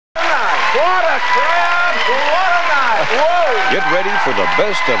What a crowd! What a night! Whoa! Get ready for the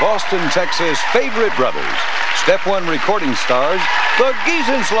best of Austin, Texas' favorite brothers. Step One recording stars, the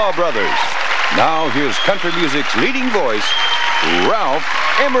gleezinslaw brothers. Now here's country music's leading voice, Ralph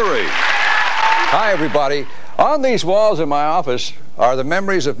Emery. Hi, everybody. On these walls in my office are the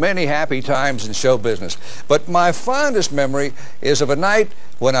memories of many happy times in show business. But my fondest memory is of a night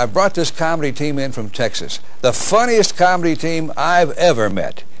when I brought this comedy team in from Texas. The funniest comedy team I've ever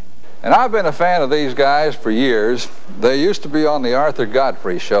met. And I've been a fan of these guys for years. They used to be on the Arthur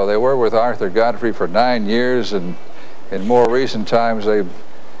Godfrey show. They were with Arthur Godfrey for 9 years, and in more recent times they've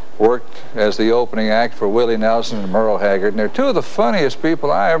worked as the opening act for Willie Nelson and Merle Haggard. And they're two of the funniest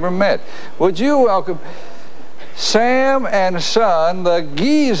people I ever met. Would you welcome Sam and Son, the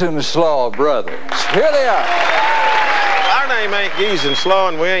Gleezinslaw brothers? Here they are. Our name ain't Gleezinslaw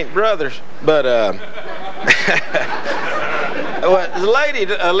and we ain't brothers, but well, the lady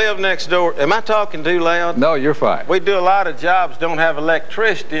lived next door. Am I talking too loud? No, you're fine. We do a lot of jobs, don't have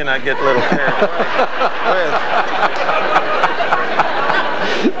electricity, and I get a little carried away.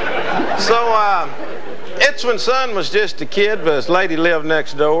 So, it's when Son was just a kid, but this lady lived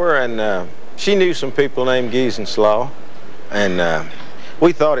next door, and she knew some people named Gleezinslaw, and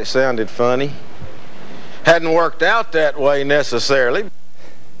we thought it sounded funny. Hadn't worked out that way necessarily.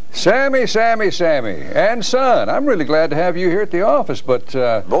 Sammy, and Son, I'm really glad to have you here at the office, but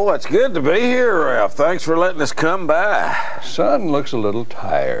Boy, it's good to be here, Ralph. Thanks for letting us come by. Son looks a little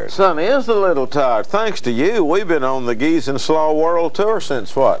tired. Son is a little tired. Thanks to you, we've been on the Gleezinslaw World Tour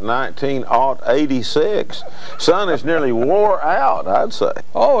since, what, 1986? Son is nearly wore out, I'd say.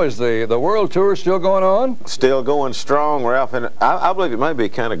 Oh, is the world tour still going on? Still going strong, Ralph, and I believe it may be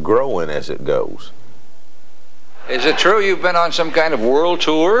kind of growing as it goes. Is it true you've been on some kind of world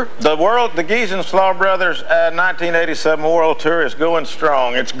tour? The Gleezinslaw Brothers 1987 World Tour is going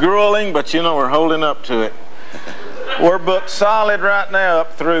strong. It's grueling, but you know we're holding up to it. We're booked solid right now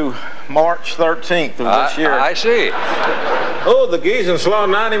up through March 13th of this year. I see. Oh, the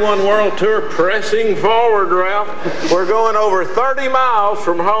Gleezinslaw 91 World Tour pressing forward, Ralph. We're going over 30 miles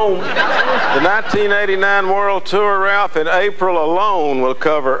from home. The 1989 World Tour, Ralph, in April alone will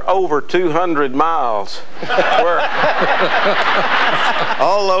cover over 200 miles.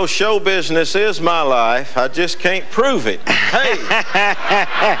 Although show business is my life, I just can't prove it. Hey!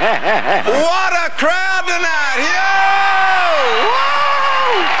 What a crowd tonight! Yo!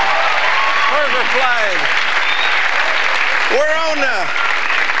 Woo! Where's our flag?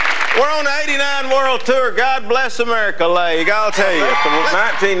 We're on the 89 World Tour. God bless America leg. I'll tell you, the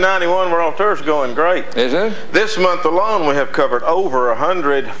 1991 World Tour is going great. Is it? This month alone, we have covered over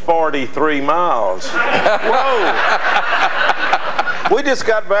 143 miles. Whoa! We just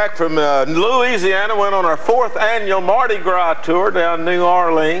got back from Louisiana, went on our 4th annual Mardi Gras tour down New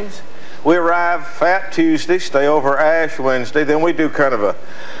Orleans. We arrive Fat Tuesday, stay over Ash Wednesday, then we do kind of a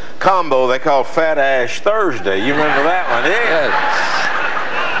combo they call Fat Ash Thursday. You remember that one? Yeah.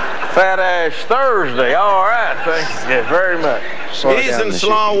 Fat Ash Thursday. All right. Thank you very much.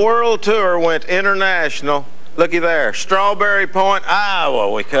 Gleezinslaw World Tour went international. Looky there. Strawberry Point,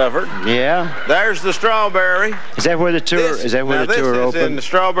 Iowa we covered. Yeah. There's the Strawberry. Is that where the tour This is opened? in the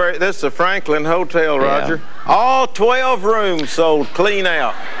Strawberry. This is the Franklin Hotel, Roger. Yeah. All 12 rooms sold clean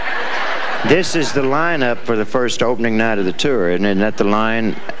out. This is the lineup for the first opening night of the tour, isn't that the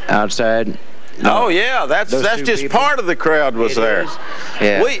line outside? No. Oh yeah, that's just people. Part of the crowd was there.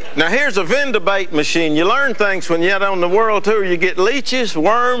 Yeah. Now here's a Vendibate machine. You learn things when you're out on the world tour. You get leeches,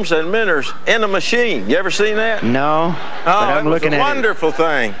 worms, and minnows in a machine. You ever seen that? No. Oh, but I'm looking at it. Wonderful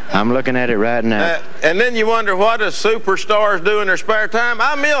thing. I'm looking at it right now. And then you wonder what do superstars do in their spare time?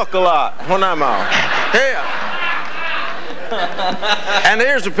 I milk a lot when I'm on. Yeah. And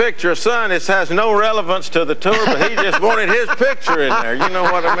here's a picture of Son. It has no relevance to the tour, but he just wanted his picture in there. You know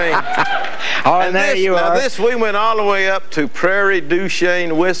what I mean? Oh, and there you are. Now we went all the way up to Prairie du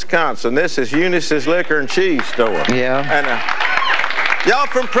Chien, Wisconsin. This is Eunice's Liquor and Cheese store. Yeah. And y'all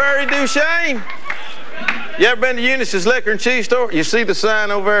from Prairie du Chien? You ever been to Eunice's Liquor and Cheese store? You see the sign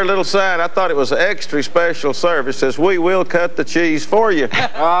over there, a little sign. I thought it was an extra special service. It says, we will cut the cheese for you.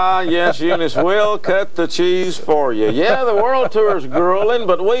 Ah, yes, Eunice will cut the cheese for you. Yeah, the world tour is grueling,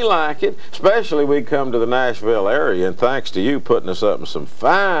 but we like it. Especially we come to the Nashville area, and thanks to you putting us up in some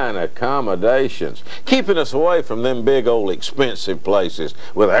fine accommodations, keeping us away from them big old expensive places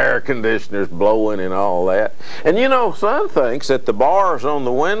with air conditioners blowing and all that. And you know, Son thinks that the bars on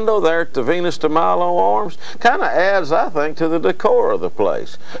the window there at the Venus de Milo Arms kind of adds, I think, to the decor of the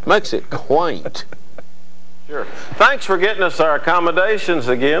place. Makes it quaint. Sure. Thanks for getting us our accommodations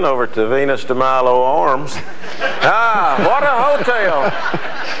again over to Venus de Milo Arms. Ah, what a hotel.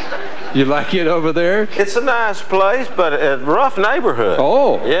 You like it over there? It's a nice place, but a rough neighborhood.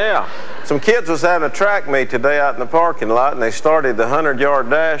 Oh. Yeah. Some kids was having a track meet today out in the parking lot, and they started the 100-yard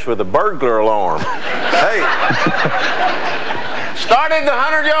dash with a burglar alarm. Hey. Started the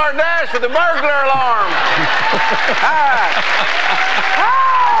 100-yard dash with a burglar alarm.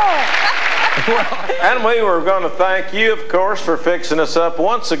 And we were going to thank you, of course, for fixing us up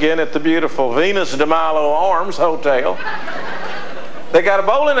once again at the beautiful Venus de Milo Arms Hotel. They got a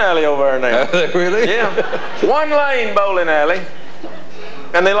bowling alley over there now. Really? Yeah. One-lane bowling alley.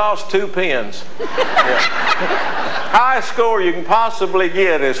 And they lost 2 pins. Yeah. Highest score you can possibly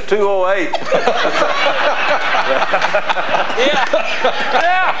get is 208.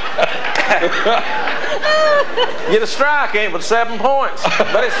 Yeah. Get a strike, ain't but 7 points.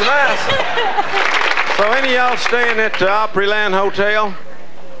 But it's nice. So any of y'all staying at the Opryland Hotel?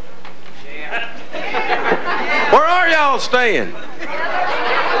 Where are y'all staying?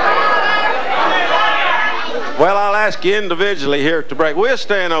 Well, I'll ask you individually here at the break. We're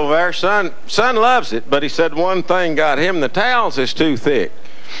staying over there. Son loves it, but he said one thing got him. The towels is too thick.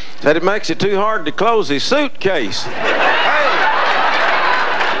 Said it makes it too hard to close his suitcase.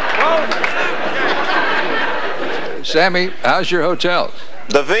 Sammy, how's your hotel?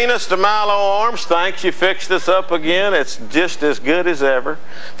 The Venus de Milo Arms, thanks, you fixed us up again. It's just as good as ever.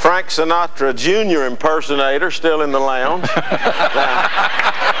 Frank Sinatra Jr. impersonator still in the lounge.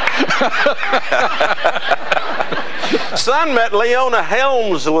 Son met Leona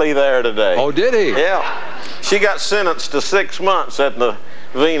Helmsley there today. Oh, did he? Yeah. She got sentenced to 6 months at the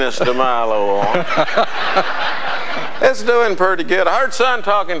Venus de Milo Arms. It's doing pretty good. I heard Son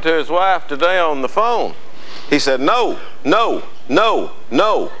talking to his wife today on the phone. He said, no, no, no,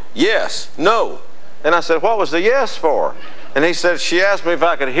 no, yes, no. And I said, what was the yes for? And he said, she asked me if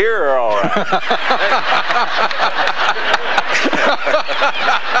I could hear her all right.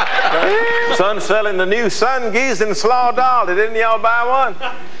 Son's selling the new gleezinslaw doll. Didn't y'all buy one?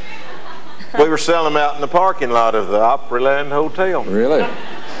 We were selling them out in the parking lot of the Opryland Hotel. Really?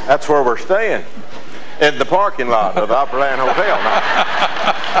 That's where we're staying. In the parking lot of the Opryland Hotel.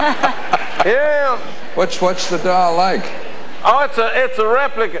 Yeah. What's the doll like? Oh, it's a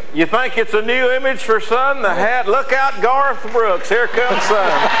replica. You think it's a new image for Son? The hat. Look out, Garth Brooks. Here comes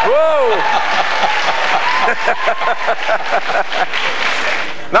Son. Whoa!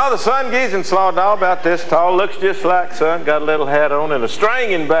 No, the gleezinslaw doll about this tall, looks just like Son. Got a little hat on and a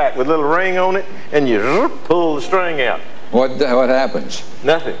string in back with a little ring on it, and you pull the string out. What happens?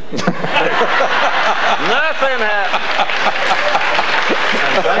 Nothing. Nothing happens.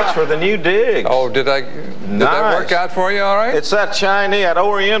 Thanks for the new dig. Oh, did that work out for you all right? It's that Chinese, that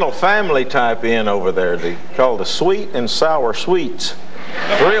Oriental family type in over there. They call the sweet and sour sweets.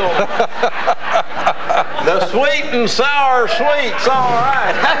 Real. The sweet and sour sweets, all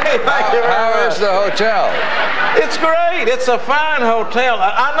right. Hey, thank you very much. How is the hotel? It's great. It's a fine hotel.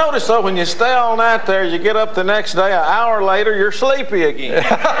 I notice, though, when you stay all night there, you get up the next day, an hour later, you're sleepy again.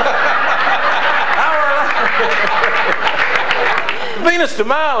 Hour later. Venus de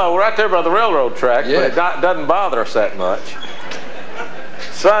Milo, right there by the railroad track, but it doesn't bother us that much.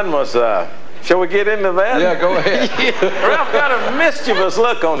 Son was, shall we get into that? Yeah, go ahead. Ralph got a mischievous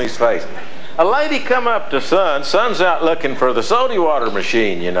look on his face. A lady come up to Son. Son's out looking for the soda water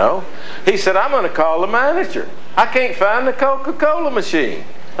machine, you know. He said, I'm going to call the manager. I can't find the Coca-Cola machine.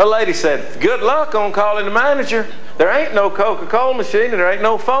 The lady said, good luck on calling the manager. There ain't no Coca-Cola machine and there ain't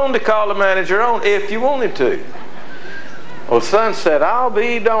no phone to call the manager on if you wanted to. Well, Son said, I'll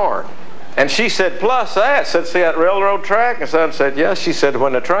be darned. And she said, plus that. Said, see that railroad track? And Son said, yes. She said,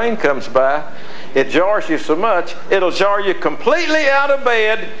 when the train comes by, it jars you so much, it'll jar you completely out of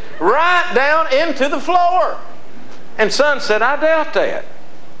bed, right down into the floor. And Son said, I doubt that.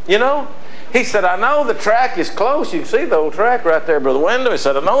 You know? He said, I know the track is close. You can see the old track right there by the window. He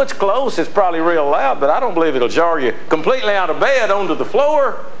said, I know it's close. It's probably real loud, but I don't believe it'll jar you completely out of bed onto the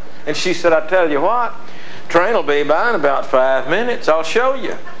floor. And she said, I tell you what, train will be by in about 5 minutes. I'll show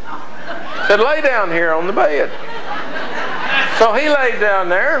you. Said, lay down here on the bed. So he laid down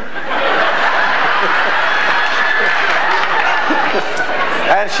there.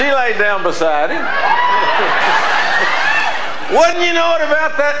 And she laid down beside him. Wouldn't you know it,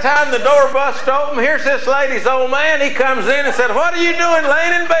 about that time the door bust open. Here's this lady's old man. He comes in and said, what are you doing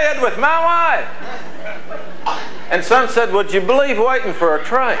laying in bed with my wife? And Son said, would you believe waiting for a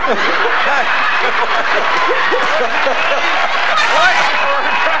train? Waiting for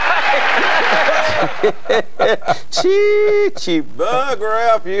a train. Cheap bug,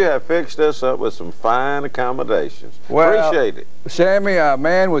 Ralph. You have fixed us up with some fine accommodations. Well, appreciate it. Sammy, a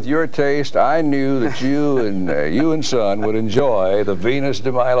man with your taste, I knew that you and Son would enjoy the Venus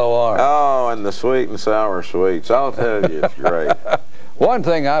de Milo Arms. Oh, and the sweet and sour sweets. I'll tell you, it's great. One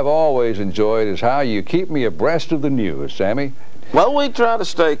thing I've always enjoyed is how you keep me abreast of the news, Sammy. Well, we try to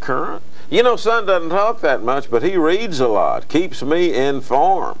stay current. You know, Son doesn't talk that much, but he reads a lot, keeps me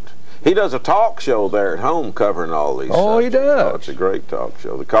informed. He does a talk show there at home covering all these Oh, subjects. he does? Oh, it's a great talk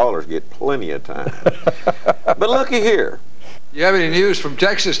show. The callers get plenty of time. But looky here. You have any news from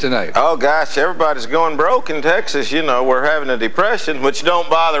Texas tonight? Oh, gosh, everybody's going broke in Texas. You know, we're having a depression, which don't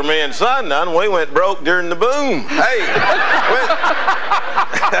bother me and Son none. We went broke during the boom. Hey,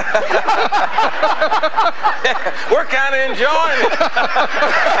 we're kind of enjoying it.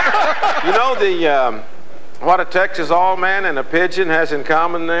 You know, what a Texas all-man and a pigeon has in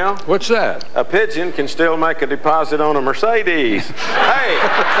common now? What's that? A pigeon can still make a deposit on a Mercedes. Hey!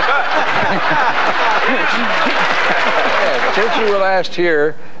 Since you were last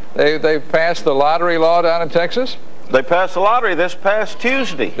here, they passed the lottery law down in Texas? They passed the lottery this past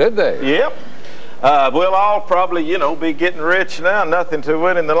Tuesday. Did they? Yep. We'll all probably, you know, be getting rich now. Nothing to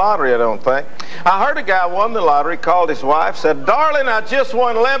win in the lottery, I don't think. I heard a guy won the lottery, called his wife, said, "Darling, I just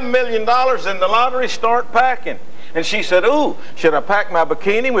won $11 million in the lottery, start packing." And she said, "Ooh, should I pack my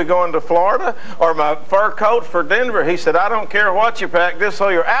bikini, we're going to Florida, or my fur coat for Denver?" He said, "I don't care what you pack, just so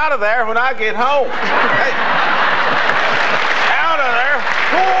you're out of there when I get home." Hey. Out of there.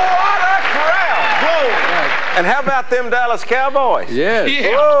 What a crowd. Whoa. And how about them Dallas Cowboys? Yes.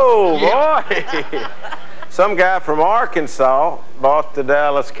 Yeah. Whoa, boy. Some guy from Arkansas bought the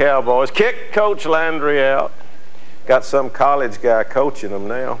Dallas Cowboys, kicked Coach Landry out. Got some college guy coaching them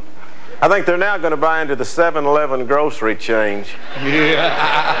now. I think they're now going to buy into the 7-Eleven grocery chain. Yeah.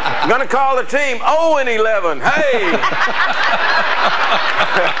 I'm going to call the team 0-11. Hey!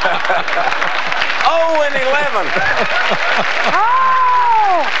 0-11.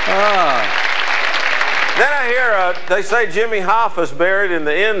 Then I hear they say Jimmy Hoffa's buried in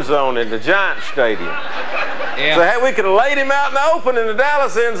the end zone in the Giants Stadium. Yeah. So, hey, we could have laid him out in the open in the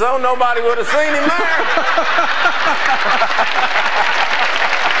Dallas end zone. Nobody would have seen him there.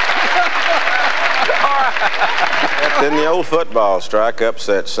 Then the old football strike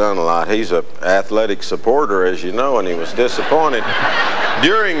upset Son a lot. He's an athletic supporter, as you know, and he was disappointed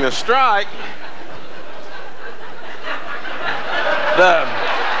during the strike.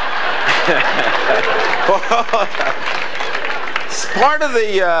 Part of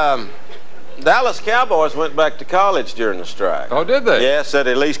the Dallas Cowboys went back to college during the strike. Oh, did they? Yeah, said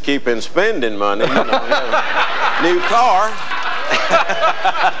at least keeping spending money. You know, new car.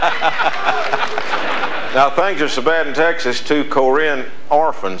 Now, things are so bad in Texas, 2 Korean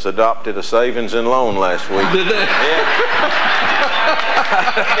orphans adopted a savings and loan last week. Did they? Yeah.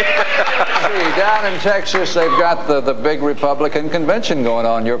 See, down in Texas, they've got the big Republican convention going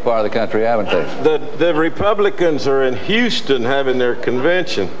on in your part of the country, haven't they? The Republicans are in Houston having their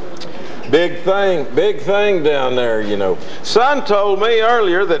convention. Big thing down there, you know. Son told me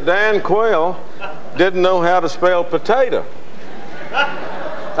earlier that Dan Quayle didn't know how to spell potato.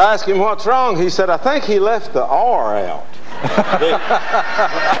 I asked him what's wrong. He said, "I think he left the R out."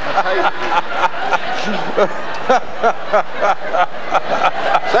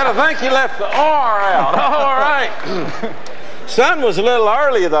 Said, "I think he left the R out." All right. Son was a little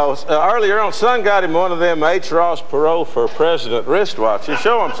early, though. Earlier on, Son got him one of them H. Ross Perot for President wristwatches.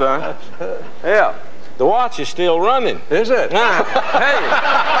 Show him, Son. Yeah. The watch is still running. Is it? Hey.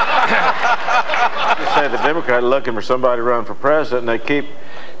 You say the Democrats are looking for somebody to run for president, and they keep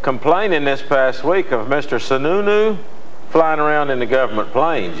complaining this past week of Mr. Sununu flying around in the government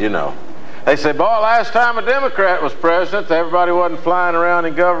planes, you know. They said, "Boy, last time a Democrat was president, everybody wasn't flying around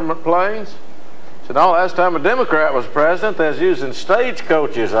in government planes." I said, "No, last time a Democrat was president, they was using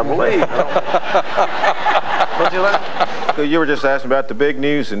stagecoaches, I believe." What'd you like? So you were just asking about the big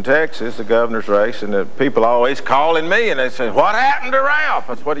news in Texas, the governor's race, and the people always calling me, and they say, "What happened to Ralph?"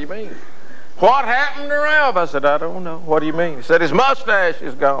 I said, "What do you mean?" "What happened to Ralph?" I said, "I don't know." "What do you mean?" He said, "His mustache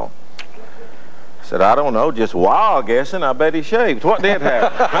is gone." I said, "I don't know, just wild guessing. I bet he shaved." "What did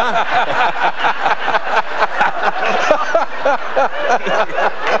happen?"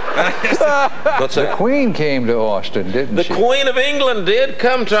 The Queen came to Austin, didn't she? The Queen of England did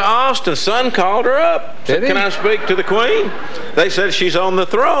come to Austin. Son called her up. Said, "Can I speak to the Queen?" They said, "She's on the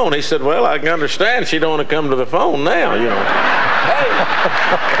throne." He said, "Well, I can understand she don't want to come to the phone now, you know." Hey.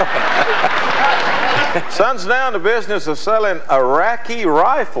 Son's now in the business of selling Iraqi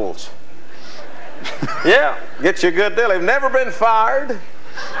rifles. Yeah, get you a good deal. They've never been fired.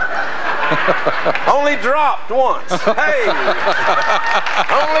 Only dropped once. Hey!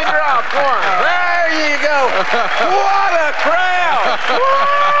 Only dropped once. There you go. What a crowd!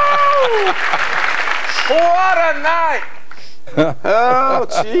 Woo! What a night! Oh,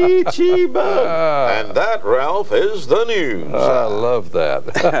 chee bug. And that, Ralph, is the news. I love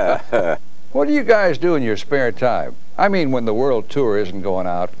that. What do you guys do in your spare time? I mean, when the world tour isn't going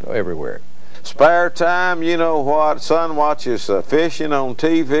out everywhere. Spare time, you know what? Son watches fishing on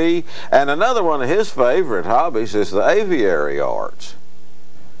TV, and another one of his favorite hobbies is the aviary arts.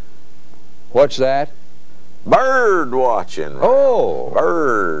 What's that? Bird watching. Oh.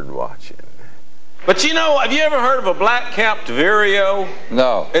 Bird watching. But you know, have you ever heard of a black-capped vireo?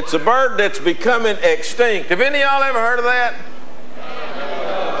 No. It's a bird that's becoming extinct. Have any of y'all ever heard of that?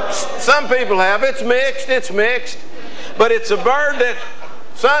 Some people have. It's mixed. But it's a bird that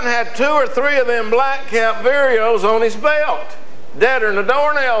Son had 2 or 3 of them black-capped vireos on his belt. Deader than a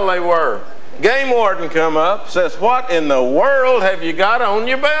doornail they were. Game warden come up, says, "What in the world have you got on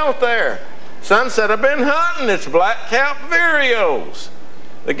your belt there?" Son said, "I've been hunting. It's black-capped vireos."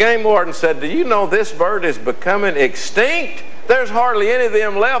 The game warden said, "Do you know this bird is becoming extinct? There's hardly any of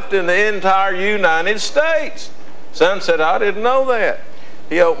them left in the entire United States." Son said, "I didn't know that."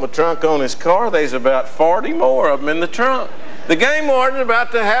 He opened the trunk on his car. There's about 40 more of them in the trunk. The game warden's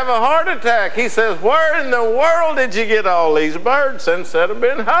about to have a heart attack. He says, "Where in the world did you get all these birds?" Son said, "I've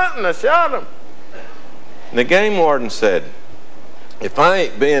been hunting. I shot them." And the game warden said, "If I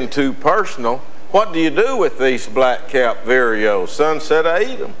ain't being too personal, what do you do with these black-capped vireos?" Son said, "I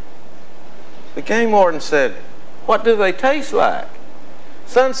eat them." The game warden said, "What do they taste like?"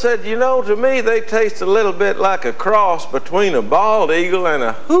 Son said, "You know, to me they taste a little bit like a cross between a bald eagle and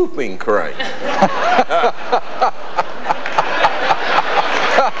a whooping crane."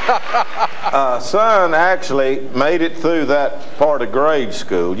 Son actually made it through that part of grade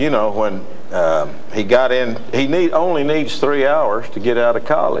school. You know, when he got in, he only needs 3 hours to get out of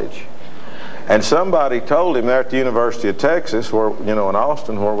college. And somebody told him there at the University of Texas, where, you know, in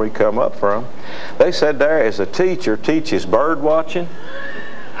Austin, where we come up from, they said there is a teacher teaches bird watching,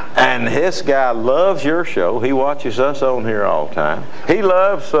 and this guy loves your show. He watches us on here all the time. He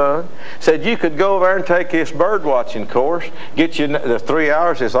loves Son. Said you could go over there and take his bird watching course, get you the 3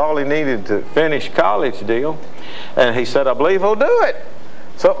 hours is all he needed to finish college deal. And he said, "I believe he'll do it."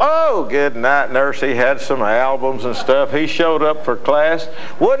 So, oh, good night, nurse. He had some albums and stuff. He showed up for class.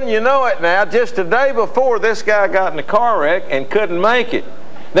 Wouldn't you know it now, just a day before, this guy got in a car wreck and couldn't make it.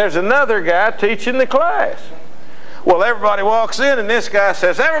 There's another guy teaching the class. Well, everybody walks in, and this guy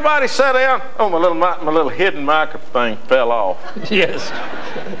says, "Everybody sit down." Oh, my little hidden microphone fell off. Yes.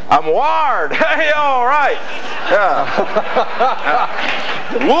 I'm wired. Hey, all right.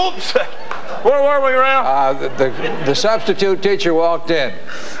 Whoops. Where were we, Ralph? The substitute teacher walked in.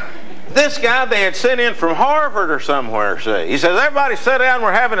 This guy they had sent in from Harvard or somewhere, see. He says, "Everybody sit down,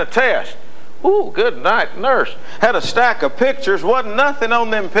 we're having a test." Ooh, good night, nurse. Had a stack of pictures. Wasn't nothing on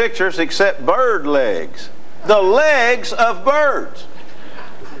them pictures except bird legs. The legs of birds.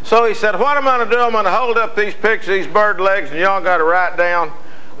 So he said, "What I'm going to do, I'm going to hold up these pictures, these bird legs, and y'all got to write down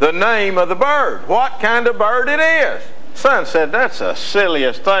the name of the bird, what kind of bird it is." Son said, "That's the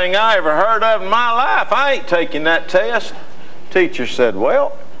silliest thing I ever heard of in my life. I ain't taking that test." Teacher said,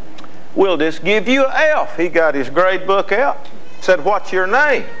 "Well, we'll just give you an F." He got his grade book out, said, "What's your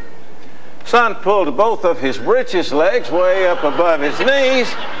name?" Son pulled both of his breeches legs way up above his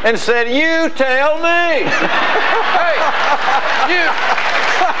knees and said, "You tell me." Hey, you.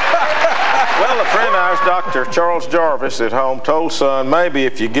 Well, a friend of ours, Dr. Charles Jarvis at home, told Son maybe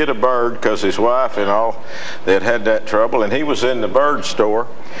if you get a bird, because his wife and all, they'd had that trouble, and he was in the bird store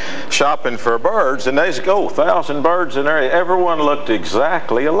shopping for birds, and there's 1,000 birds in there. Everyone looked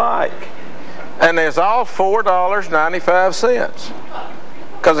exactly alike. And there's all $4.95.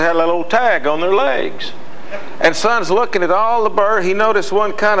 Because they had a little tag on their legs. And Son's looking at all the birds. He noticed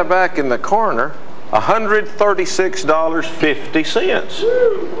one kind of back in the corner, $136.50.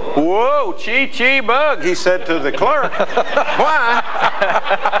 Whoa, chee bug, he said to the clerk. Why?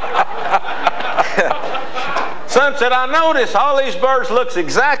 Son said, "I noticed all these birds looks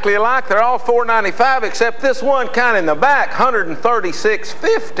exactly alike. They're all $4.95 except this one kind of in the back,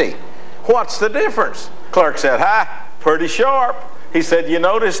 $136.50. What's the difference?" Clerk said, "Hi, pretty sharp." He said, "You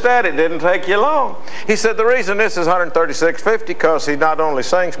noticed that? It didn't take you long." He said, "The reason this is $136.50 because he not only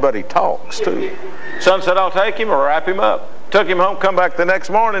sings, but he talks too." Son said, "I'll take him or wrap him up." Took him home, come back the next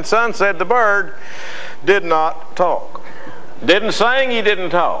morning. Son said the bird did not talk. Didn't sing, he didn't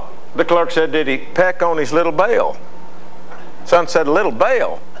talk. The clerk said, "Did he peck on his little bell?" Son said, "Little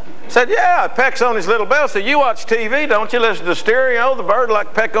bell?" Said, yeah, pecks on his little bell. Said, you watch TV, don't you? Listen to the stereo. The bird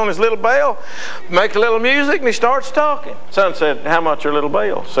like peck on his little bell, make a little music, and he starts talking. Son said, how much your little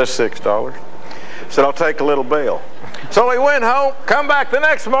bell? Says $6. Said, I'll take a little bell. So he went home, come back the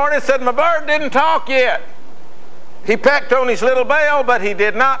next morning, said, my bird didn't talk yet. He pecked on his little bell, but he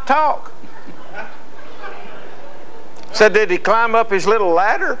did not talk. Said, did he climb up his little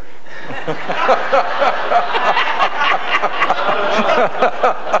ladder?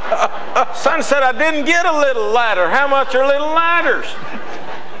 Son said, I didn't get a little ladder. How much are little ladders?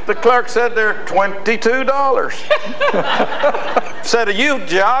 The clerk said, they're $22. Said, you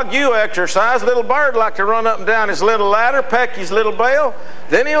jog, you exercise. Little bird like to run up and down his little ladder, peck his little bell,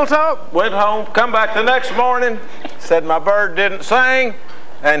 then he'll talk. Went home, come back the next morning, said, my bird didn't sing,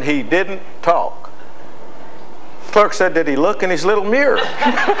 and he didn't talk. Clerk said, did he look in his little mirror?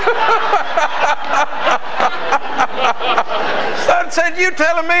 Son said, you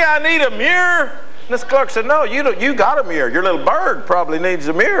telling me I need a mirror? And this clerk said, no, you got a mirror. Your little bird probably needs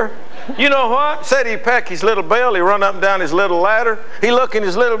a mirror. You know what? Said he peck his little bell, he run up and down his little ladder. He look in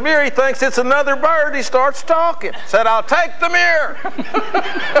his little mirror, he thinks it's another bird. He starts talking. Said, I'll take the mirror.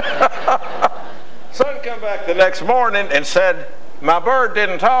 Son come back the next morning and said, my bird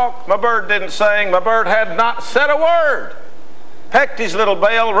didn't talk, my bird didn't sing, my bird had not said a word. Pecked his little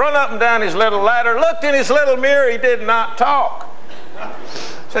bell, run up and down his little ladder, looked in his little mirror, he did not talk.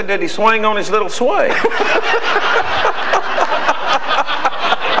 Said, did he swing on his little swing? Little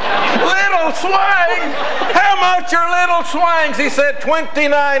swing? How much are little swings? He said,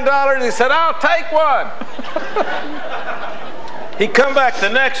 $29. He said, I'll take one. He come back the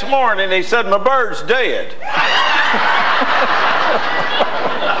next morning and he said, my bird's dead.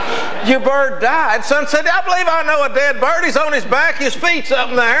 Your bird died? Son said, I believe I know a dead bird. He's on his back, his feet's up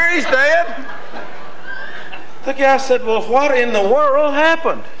in the air, he's dead. The guy said, well, what in the world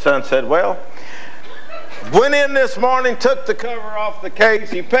happened? Son said, well, went in this morning, took the cover off the cage,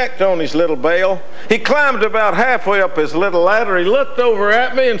 he pecked on his little bell. He climbed about halfway up his little ladder, he looked over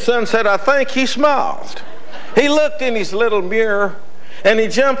at me, and son said, I think he smiled. He looked in his little mirror, and he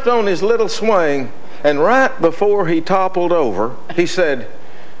jumped on his little swing, and right before he toppled over, he said,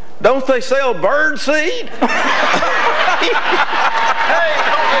 don't they sell bird seed?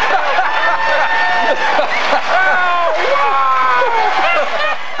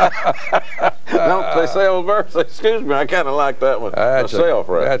 Don't they sell birds? Excuse me, I kind of like that one myself,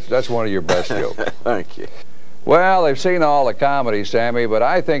 right? That's one of your best jokes. Thank you. Well, they've seen all the comedy, Sammy, but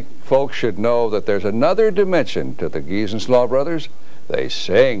I think folks should know that there's another dimension to the Gleezinslaw brothers. They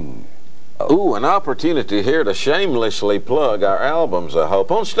sing. Ooh, an opportunity here to shamelessly plug our albums, I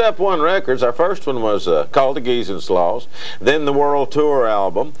hope. On Step One Records, our first one was called The Gleezinslaws, then the World Tour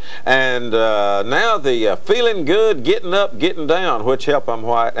album, and now the Feeling Good, Getting Up, Getting Down, which Help I'm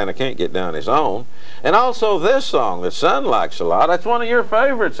White and I Can't Get Down is on. And also this song that Son likes a lot. That's one of your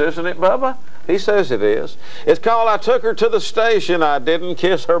favorites, isn't it, Bubba? He says it is. It's called I Took Her to the Station, I Didn't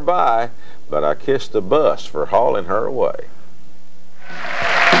Kiss Her Bye, but I Kissed the Bus for Hauling Her Away.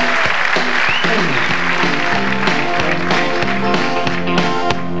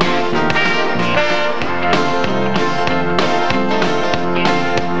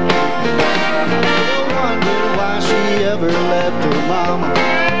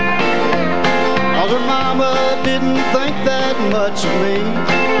 Her mama didn't think that much of me.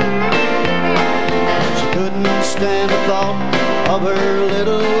 She couldn't stand the thought of her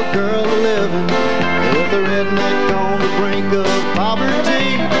little girl living with a redneck on the brink of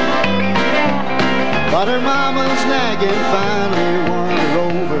poverty. But her mama's nagging finally won her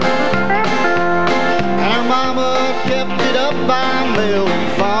over, and her mama kept it up by mail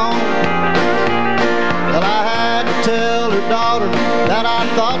and phone. Well, I had to tell her daughter that I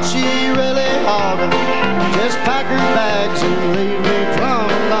thought she really ought to just pack her bags and leave me plumb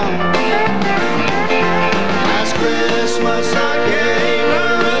alone. Last Christmas I gave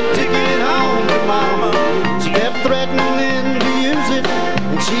her a ticket home to Mama. She kept threatening to use it,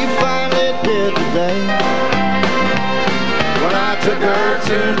 and she finally did today. When I took her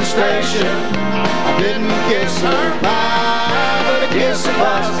to the station, I didn't kiss her bye, but I kissed the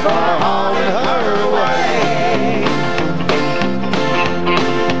bus for hauling her away.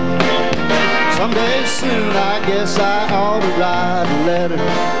 Someday soon I guess I ought to write a letter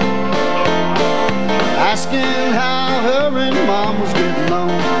asking how her and Mom was getting on.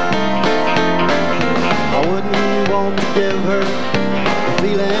 I wouldn't want to give her the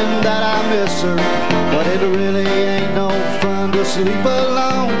feeling that I miss her, but it really ain't no fun to sleep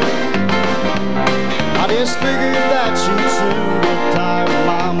alone. I just figured that she'd soon get tired of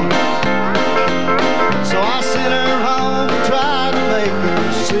Mama, so I sent her home and tried to make her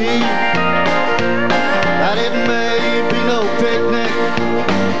see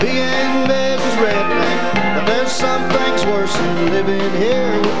living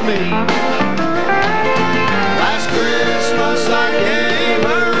here with me. Last Christmas I gave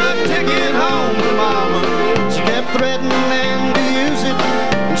her a ticket home to Mama. She kept threatening to use it,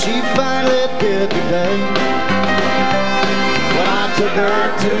 and she finally did today. When I took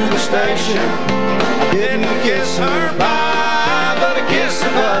her to the station, I didn't kiss her bye, but I kissed the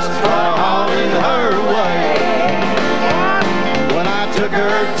bus while hauling her away. When I took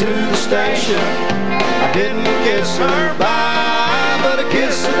her to the station, I didn't kiss her bye, but I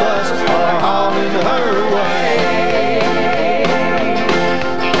kissed the bus while hauling her away.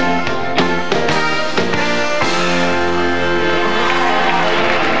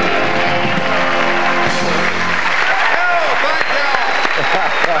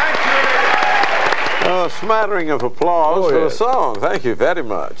 A smattering of applause for the song. Thank you very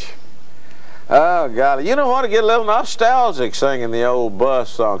much. Oh, golly. You know what? I get a little nostalgic singing the old bus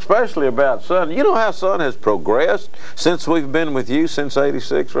song, especially about Son. You know how Son has progressed since we've been with you since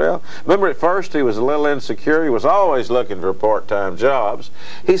 '86, Ralph? Remember at first he was a little insecure. He was always looking for part-time jobs.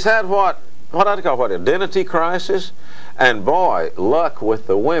 He's had what I'd call identity crisis. And boy, luck with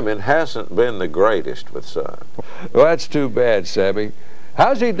the women hasn't been the greatest with Son. Well, that's too bad, Sammy.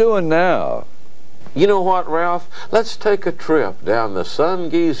 How's he doing now? You know what, Ralph? Let's take a trip down the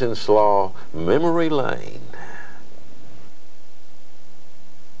Son gleezinslaw memory lane.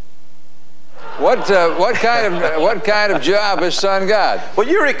 What kind of job has Son got? Well,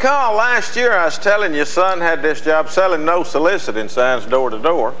 you recall last year I was telling you Son had this job selling no soliciting signs door to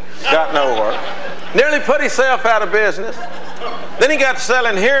door. Got nowhere. Nearly put himself out of business. Then he got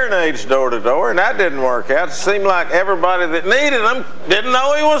selling hearing aids door to door, and that didn't work out. It seemed like everybody that needed them didn't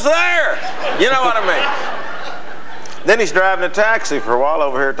know he was there. You know what I mean? Then he's driving a taxi for a while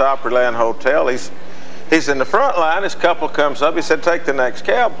over here at the Opryland Hotel. He's in the front line. His couple comes up. He said, "Take the next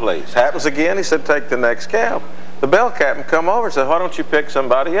cab, please." Happens again. He said, "Take the next cab." The bell captain come over and said, "Why don't you pick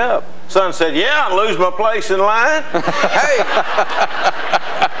somebody up?" Son said, "Yeah, I'll lose my place in line." Hey.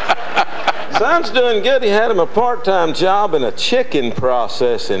 Son's doing good. He had him a part-time job in a chicken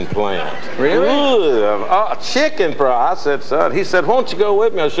processing plant. Really? Ooh, chicken I said, "Son," he said, "Won't you go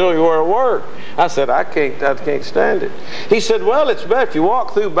with me? I'll show you where I work." I said, I can't stand it. He said, "Well, it's better. If you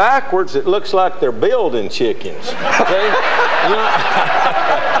walk through backwards, it looks like they're building chickens." Okay? You know,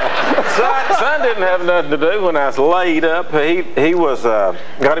 Son didn't have nothing to do when I was laid up. He was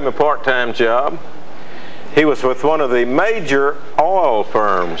got him a part-time job. He was with one of the major oil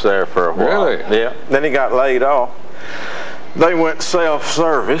firms there for a while. Really? Yeah. Then he got laid off. They went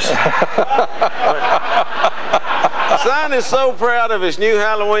self-service. Son is so proud of his new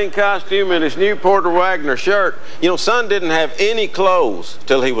Halloween costume and his new Porter Wagner shirt. You know, Son didn't have any clothes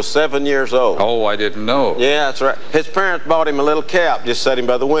till he was 7 years old. Oh, I didn't know. Yeah, that's right. His parents bought him a little cap, just set him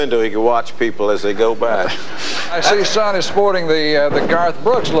by the window. He could watch people as they go by. I see Son is sporting the Garth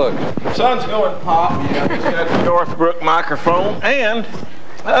Brooks look. Son's going pop. Yeah, he's got the Northbrook microphone and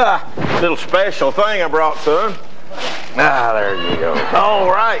a little special thing I brought, Son. Ah, there you go.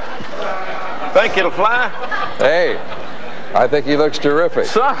 All right. Think it'll fly? Hey, I think he looks terrific.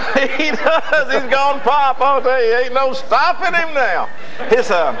 Son, he does. He's gone pop. I'll tell you, ain't no stopping him now. His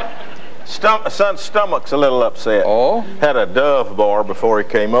son's stomach's a little upset. Oh? Had a Dove bar before he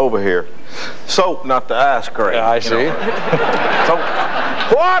came over here. Soap, not the ice cream. Yeah, I see. So,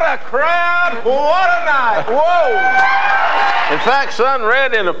 what a crowd! What a night! Whoa! In fact, Son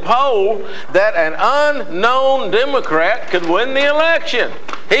read in a poll that an unknown Democrat could win the election.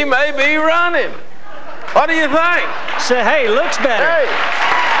 He may be running. What do you think? Say, hey, looks better. Hey,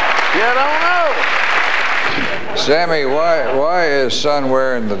 you don't know. Sammy, why is Son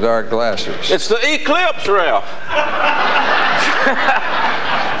wearing the dark glasses? It's the eclipse, Ralph.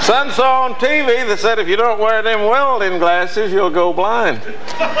 Son saw on TV that said if you don't wear them welding glasses, you'll go blind.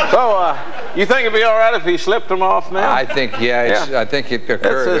 So, you think it'd be all right if he slipped them off now? I think, I think it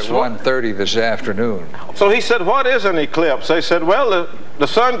occurred at 1:30 this afternoon. So he said, "What is an eclipse?" They said, "Well, the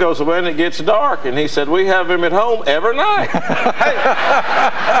sun goes away and it gets dark." And he said, "We have him at home every night." Hey.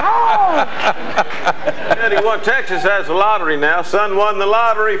 Oh. Texas has a lottery now. Son won the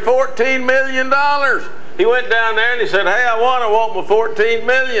lottery, $14 million. He went down there and he said, "Hey, I want my $14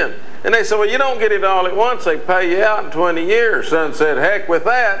 million. And they said, "Well, you don't get it all at once. They pay you out in 20 years. Son said, "Heck with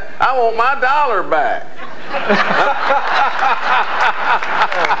that. I want my dollar back."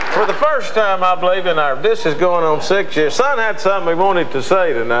 For the first time, I believe this is going on 6 years. Son had something he wanted to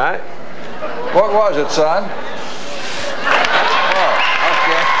say tonight. What was it, Son?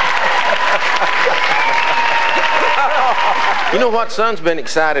 You know what Son's been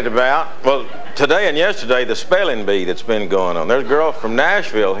excited about? Well, today and yesterday, the spelling bee that's been going on. There's a girl from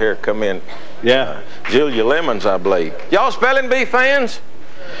Nashville here come in. Yeah. Julia Lemons, I believe. Y'all spelling bee fans?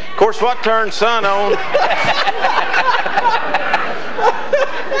 Of course, what turned Son on?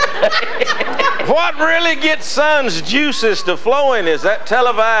 What really gets Son's juices to flowing is that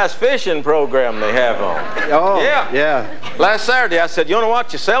televised fishing program they have on. Oh, yeah. Yeah. Last Saturday, I said, you want to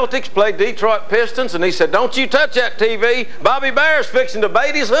watch the Celtics play Detroit Pistons? And he said, don't you touch that TV. Bobby Bear's fixing to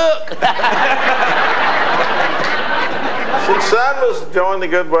bait his hook. His son was enjoying the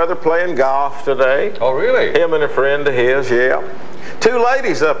good weather playing golf today. Oh, really? Him and a friend of his, yeah. Two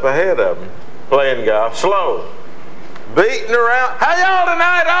ladies up ahead of him playing golf, slow. Beating around. How y'all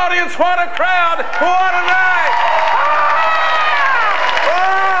tonight, audience? What a crowd. What a night.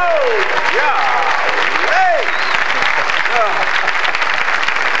 Whoa. Yeah. Hey.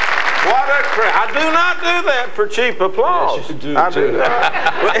 What a crowd. I do not do that for cheap applause. Yes, you do. I do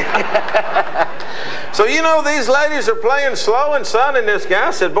that. So, you know, these ladies are playing slow, and Son and this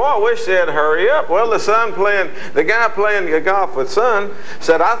guy said, boy, I wish they'd hurry up. Well, the guy playing golf with Son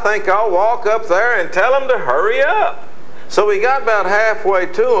said, I think I'll walk up there and tell him to hurry up. So he got about halfway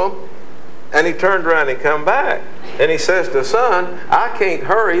to him, and he turned around and come back. And he says to Son, I can't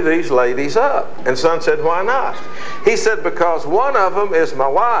hurry these ladies up. And Son said, why not? He said, because one of them is my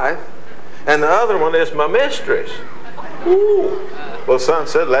wife, and the other one is my mistress. Ooh. Well, Son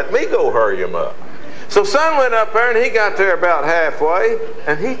said, let me go hurry them up. So Son went up there, and he got there about halfway,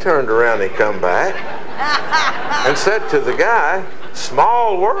 and he turned around and come back and said to the guy,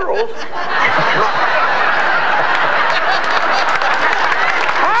 small world.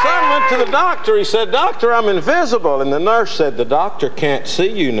 Son went to the doctor. He said, doctor, I'm invisible. And the nurse said, the doctor can't see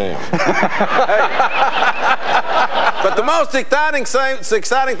you now. But the most exciting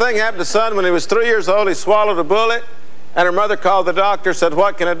thing happened to Son when he was 3 years old. He swallowed a bullet. And her mother called the doctor, said,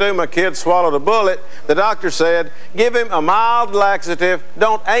 what can I do? My kid swallowed a bullet. The doctor said, give him a mild laxative.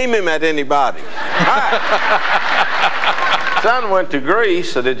 Don't aim him at anybody. Son went to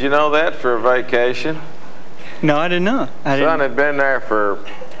Greece. So did you know that, for a vacation? No, I didn't know. Son had been there for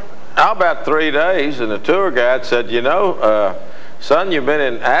about 3 days, and the tour guide said, you know, Son, you've been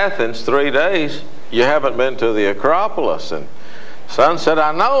in Athens 3 days. You haven't been to the Acropolis. And Son said,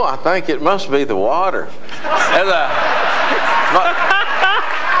 I know. I think it must be the water. And,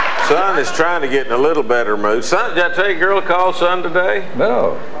 Son is trying to get in a little better mood. Son, did I tell you girl called Son today?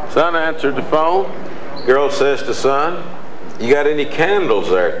 No. Son answered the phone. Girl says to Son, you got any candles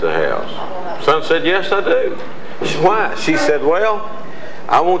there at the house? Son said, yes, I do. She said, why? She said, well,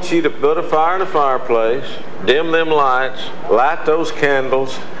 I want you to put a fire in the fireplace, dim them lights, light those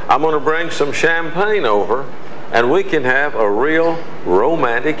candles. I'm going to bring some champagne over, and we can have a real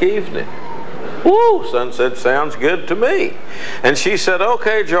romantic evening. Woo! Son said, sounds good to me. And she said,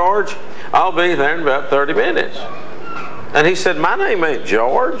 okay, George, I'll be there in about 30 minutes. And he said, my name ain't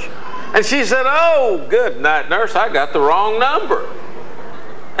George. And she said, oh, good night, nurse, I got the wrong number.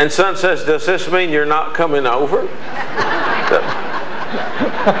 And Son says, does this mean you're not coming over?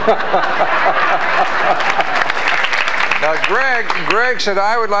 Now, Greg said,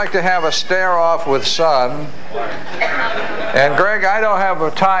 I would like to have a stare-off with Son. And Greg, I don't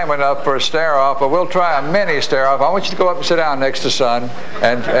have time enough for a stare-off, but we'll try a mini stare-off. I want you to go up and sit down next to Son.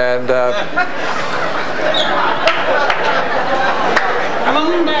 And Come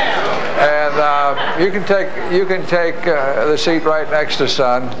on down. And you can take the seat right next to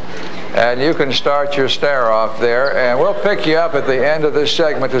Son, and you can start your stare-off there, and we'll pick you up at the end of this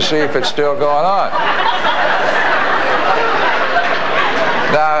segment to see if it's still going on.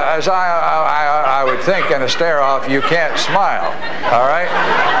 Now, as I would think in a stare-off, you can't smile, all right?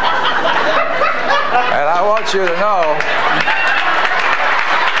 And I want you to know.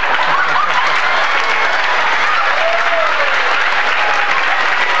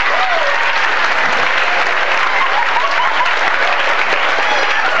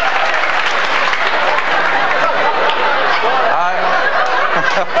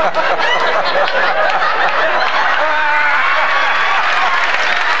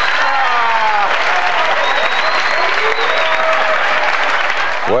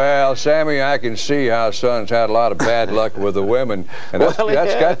 Well, Sammy, I can see how Son's had a lot of bad luck with the women, and that's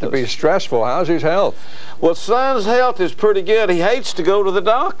got to be stressful. How's his health? Well, Son's health is pretty good. He hates to go to the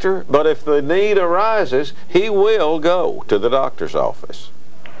doctor, but if the need arises, he will go to the doctor's office.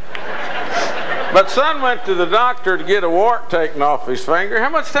 But Son went to the doctor to get a wart taken off his finger. How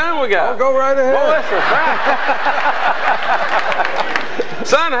much time we got? Oh, go right ahead. Well, that's right.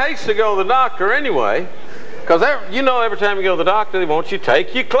 Son hates to go to the doctor anyway, because you know every time you go to the doctor, they want you to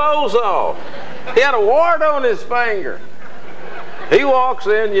take your clothes off. He had a wart on his finger. He walks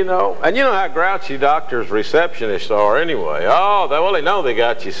in, you know, and you know how grouchy doctors' receptionists are anyway. Oh, well, they know they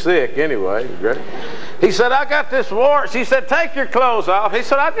got you sick anyway. He said, I got this wart. She said, take your clothes off. He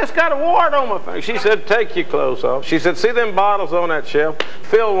said, I just got a wart on my face. She said, take your clothes off. She said, see them bottles on that shelf?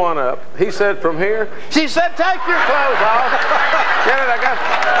 Fill one up. He said, from here? She said, take your clothes off. Get it? I got...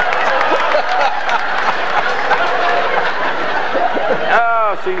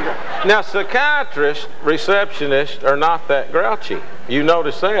 Oh, now, psychiatrists, receptionists are not that grouchy. You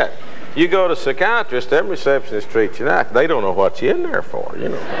notice that. You go to psychiatrists, them receptionists treat you nice. They don't know what you're in there for, you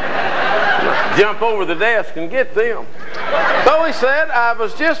know. Jump over the desk and get them. So he said, I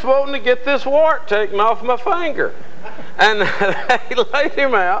was just wanting to get this wart taken off my finger. And they laid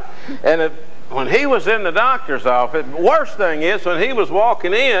him out. And when he was in the doctor's office, the worst thing is when he was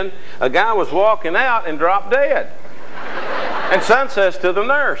walking in, a guy was walking out and dropped dead. And son says to the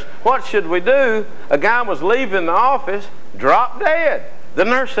nurse, what should we do? A guy was leaving the office, dropped dead. The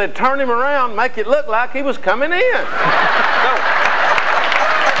nurse said, turn him around, make it look like he was coming in.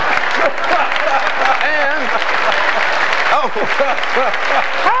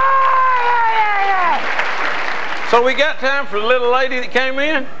 So we got time for the little lady that came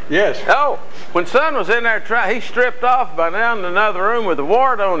in? Yes. Oh, when son was in there trying, he stripped off by down in another room with a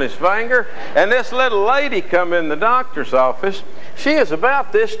wart on his finger, and this little lady come in the doctor's office. She is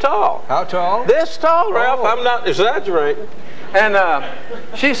about this tall. How tall? This tall, Ralph. Oh. I'm not exaggerating. And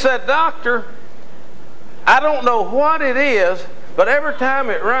she said, doctor, I don't know what it is, but every time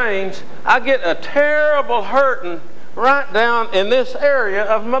it rains, I get a terrible hurting right down in this area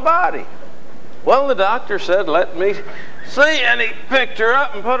of my body. Well, the doctor said, let me see, and he picked her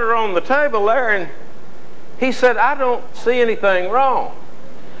up and put her on the table there, and he said, I don't see anything wrong.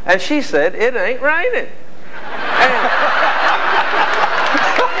 And she said, it ain't raining. And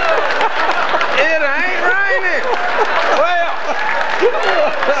it ain't raining. Well,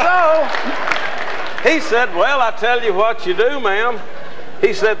 so he said, well, I tell you what you do, ma'am.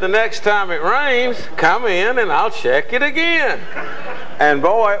 He said, the next time it rains, come in and I'll check it again. And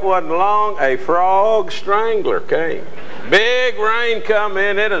boy, it wasn't long, a frog strangler came. Big rain come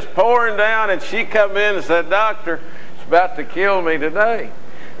in, it is pouring down, and she come in and said, doctor, it's about to kill me today.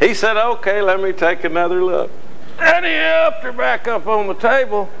 He said, okay, let me take another look. And he helped her back up on the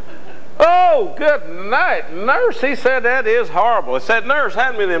table. Oh, good night, nurse. He said, that is horrible. He said, nurse,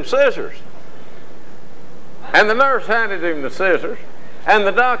 hand me them scissors. And the nurse handed him the scissors, and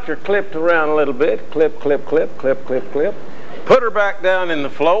the doctor clipped around a little bit, clip, clip, clip, clip, clip, clip. Put her back down in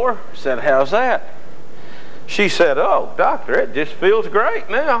the floor, said, how's that? She said, oh, doctor, it just feels great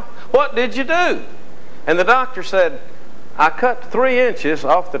now. What did you do? And the doctor said, I cut 3 inches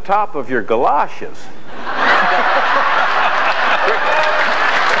off the top of your galoshes. What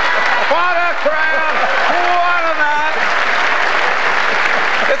a crowd! What a night!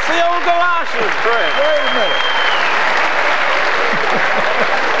 It's the old galoshes trick. Wait a minute.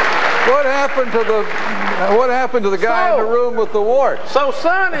 What happened to the guy in the room with the wart? So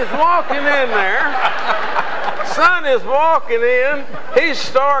son is walking in there. Son is walking in. He's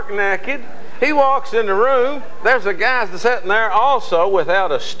stark naked. He walks in the room. There's a guy sitting there also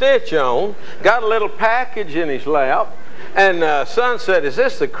without a stitch on. Got a little package in his lap. And son said, is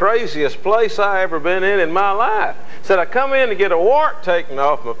this the craziest place I ever been in my life? Said, I come in to get a wart taken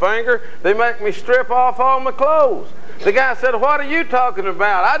off my finger. They make me strip off all my clothes. The guy said, what are you talking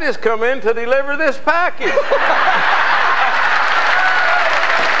about? I just come in to deliver this package.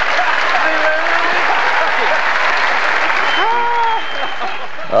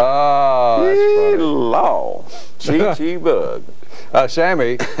 Oh, that's funny. Law. Chee-chee bug.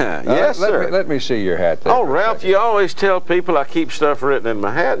 Sammy, yes, sir. Let me see your hat there. Oh, Ralph, you always tell people I keep stuff written in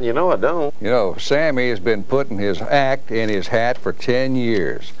my hat, and you know I don't. You know, Sammy has been putting his act in his hat for 10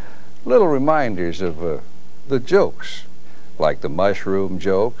 years. Little reminders of the jokes, like the mushroom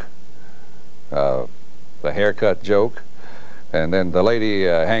joke, the haircut joke, and then the lady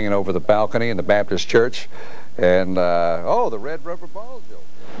hanging over the balcony in the Baptist church, and, the red rubber ball joke.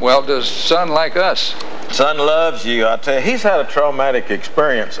 Well, does son like us? Son loves you. I tell you, he's had a traumatic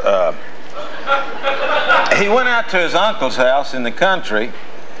experience. He went out to his uncle's house in the country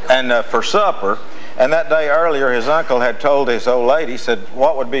and for supper, and that day earlier his uncle had told his old lady, he said,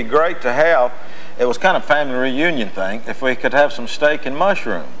 what would be great to have, it was kind of family reunion thing, if we could have some steak and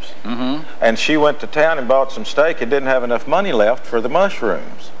mushrooms. Mm-hmm. And she went to town and bought some steak and didn't have enough money left for the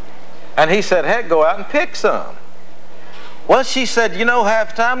mushrooms. And he said, heck, go out and pick some. Well, she said, you know, half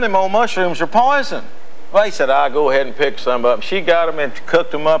the time them old mushrooms are poison. Well, he said, I'll go ahead and pick some up. She got them and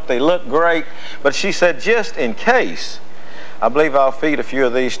cooked them up. They looked great. But she said, just in case, I believe I'll feed a few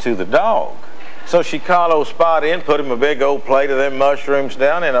of these to the dog. So she called old Spot in, put him a big old plate of them mushrooms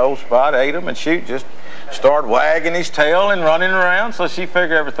down, and old Spot ate them, and shoot, just started wagging his tail and running around, so she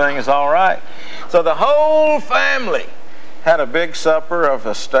figured everything is all right. So the whole family had a big supper of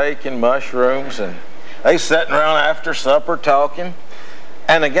a steak and mushrooms, and they sitting around after supper talking.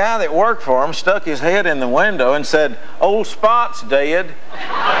 And the guy that worked for him stuck his head in the window and said, "Old Spot's dead."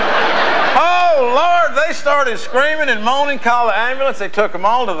 Oh, Lord, they started screaming and moaning, called the ambulance. They took them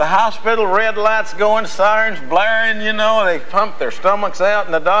all to the hospital, red lights going, sirens blaring, you know. They pumped their stomachs out,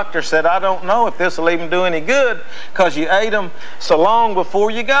 and the doctor said, "I don't know if this will even do any good because you ate them so long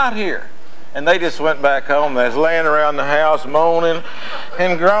before you got here." And they just went back home. They was laying around the house moaning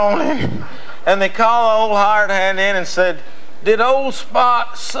and groaning. And they called the old hired hand in and said, "Did old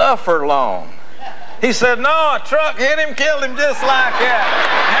Spot suffer long?" He said, "No, a truck hit him, killed him just like that."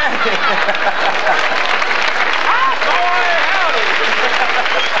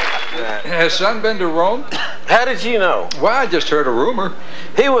 Has son been to Rome? How did you know? Well, I just heard a rumor.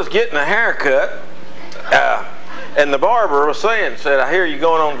 He was getting a haircut, and the barber was said, "I hear you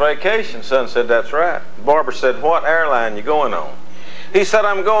going on vacation." Son said, "That's right." The barber said, "What airline you going on?" He said,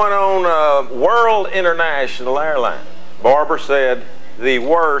 "I'm going on World International Airline." Barber said, "The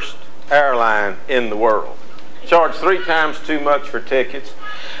worst airline in the world. Charge 3 times too much for tickets.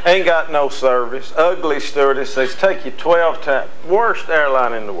 Ain't got no service. Ugly stewardess. Says take you 12 times. Worst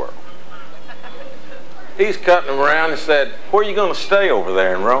airline in the world." He's cutting them around and said, "Where are you going to stay over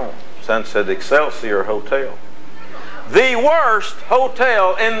there in Rome?" Son said, "Excelsior Hotel." "The worst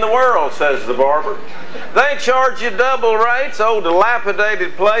hotel in the world," says the barber. "They charge you double rates. Old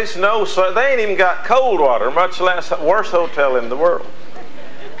dilapidated place. No, sir. They ain't even got cold water, much less worst hotel in the world."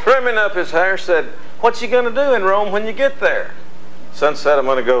 Trimming up his hair, said, "What you going to do in Rome when you get there?" Son said, "I'm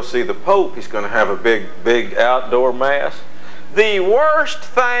going to go see the Pope. He's going to have a big outdoor mass." "The worst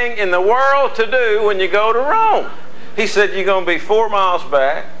thing in the world to do when you go to Rome." He said, "You're going to be 4 miles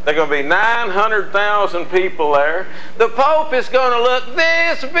back. There are going to be 900,000 people there. The Pope is going to look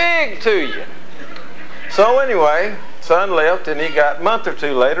this big to you." So anyway, son left, and he got a month or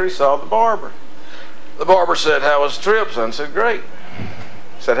two later, he saw the barber. The barber said, "How was the trip?" Son said, "Great."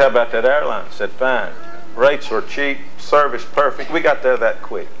 Said, "How about that airline?" Said, "Fine. Rates were cheap, service perfect. We got there that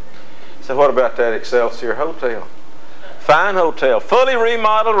quick." Said, "What about that Excelsior Hotel?" "Fine hotel, fully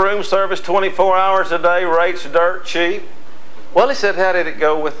remodeled, room service 24 hours a day, rates dirt cheap." Well, he said, "How did it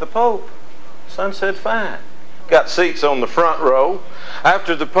go with the Pope?" Son said, "Fine. Got seats on the front row.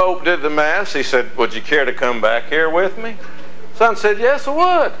 After the Pope did the Mass, he said, 'Would you care to come back here with me?' Son said, 'Yes, I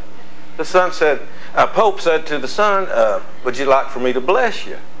would.' The son said, Pope said to the son, 'Would you like for me to bless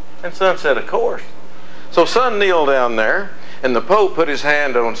you?' And son said, 'Of course.' So son kneeled down there, and the Pope put his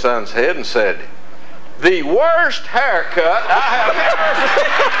hand on son's head and said, 'The worst haircut I have ever seen.'"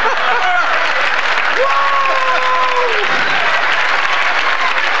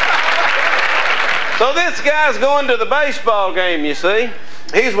 So this guy's going to the baseball game, you see.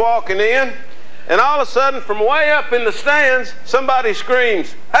 He's walking in, and all of a sudden, from way up in the stands, somebody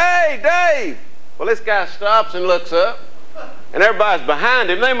screams, "Hey, Dave!" Well, this guy stops and looks up, and everybody's behind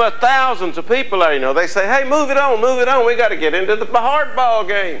him. They must thousands of people there, you know. They say, "Hey, move it on, move it on. We got to get into the hardball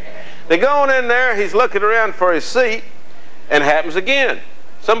game." They go on in there. He's looking around for his seat, and it happens again.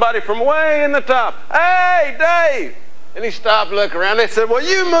 Somebody from way in the top, "Hey, Dave!" And he stopped, looked around. They said, "Well,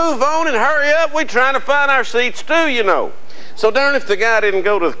 you move on and hurry up. We're trying to find our seats too, you know." So darn if the guy didn't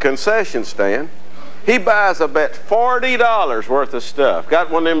go to the concession stand. He buys, I bet, $40 worth of stuff. Got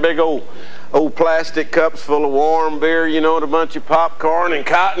one of them big old plastic cups full of warm beer, you know, and a bunch of popcorn and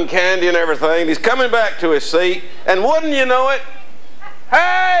cotton candy and everything. He's coming back to his seat, and wouldn't you know it,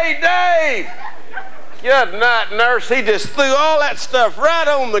 "Hey, Dave!" Good night, nurse. He just threw all that stuff right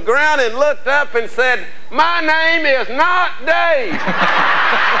on the ground and looked up and said, "My name is not Dave."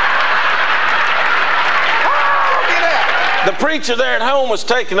 The preacher there at home was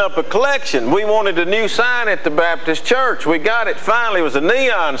taking up a collection. We wanted a new sign at the Baptist church. We got it finally. It was a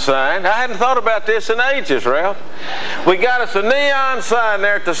neon sign. I hadn't thought about this in ages, Ralph. We got us a neon sign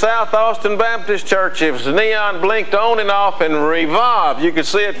there at the South Austin Baptist Church. It was neon, blinked on and off and revolved. You could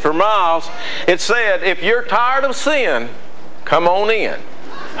see it for miles. It said, "If you're tired of sin, come on in."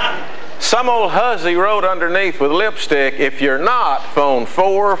 Some old hussy wrote underneath with lipstick, "If you're not, phone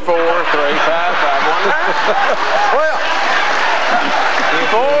 443-5551. Well,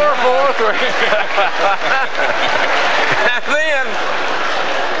 443.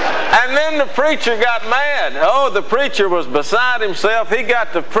 And then the preacher got mad. Oh, the preacher was beside himself. He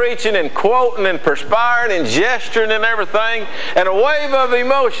got to preaching and quoting and perspiring and gesturing and everything. And a wave of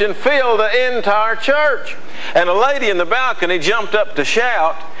emotion filled the entire church. And a lady in the balcony jumped up to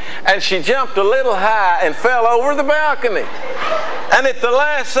shout, and she jumped a little high and fell over the balcony. And at the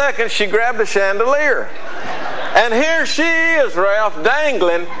last second, she grabbed a chandelier. And here she is, Ralph,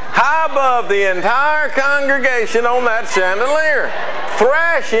 dangling high above the entire congregation on that chandelier,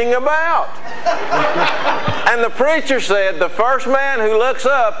 thrashing about. And the preacher said, the first man who looks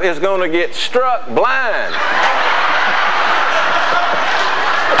up is going to get struck blind.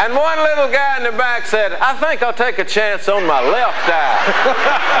 And one little guy in the back said, I think I'll take a chance on my left eye.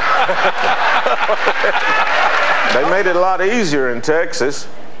 They made it a lot easier in Texas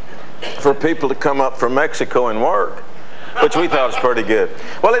for people to come up from Mexico and work, which we thought was pretty good.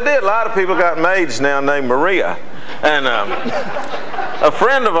 Well, it did. A lot of people got maids now named Maria. And a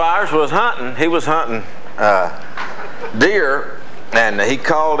friend of ours was hunting. He was hunting deer, and he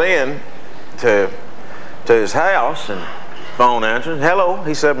called in to his house, and phone answered. Hello,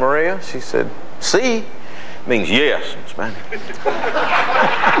 he said, Maria. She said, si, means yes in Spanish.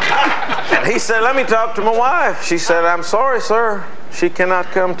 And he said, let me talk to my wife. She said, I'm sorry, sir. She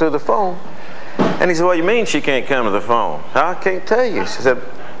cannot come to the phone. And he said, what do you mean she can't come to the phone? I can't tell you. She said,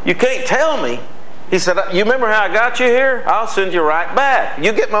 you can't tell me? He said, you remember how I got you here? I'll send you right back.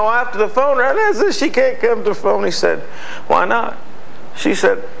 You get my wife to the phone right now. Says she can't come to the phone. He said, why not? She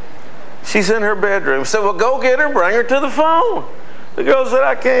said, she's in her bedroom. He said, well, go get her, bring her to the phone. The girl said,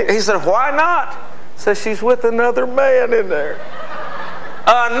 I can't. He said, why not? Said, she's with another man in there.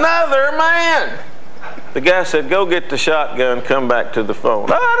 Another man. The guy said, go get the shotgun, come back to the phone.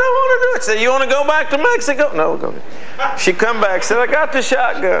 Oh, I don't want to do it. Said, you want to go back to Mexico? No, go ahead. She come back, said, I got the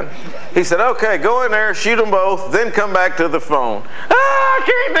shotgun. He said, okay, go in there, shoot them both, then come back to the phone. I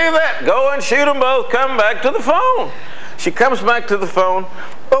can't do that. Go and shoot them both, come back to the phone. She comes back to the phone.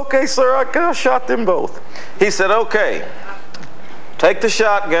 Okay, sir, I shot them both. He said, okay, take the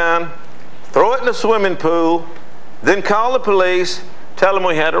shotgun, throw it in the swimming pool, then call the police, tell them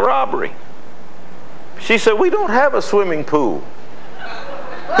we had a robbery. She said, we don't have a swimming pool.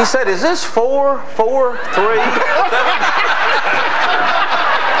 He said, is this 4, 4, 3, 7?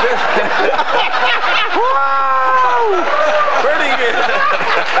 Wow! Pretty good.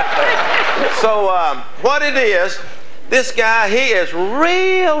 So what it is, this guy, he is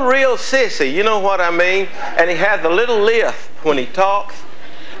real sissy, you know what I mean? And he had the little lisp when he talks.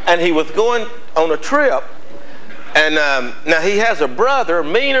 And he was going on a trip. And now he has a brother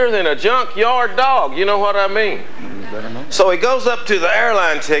meaner than a junkyard dog, you know what I mean? So he goes up to the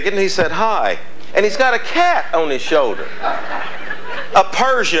airline ticket and he said, hi. And he's got a cat on his shoulder. A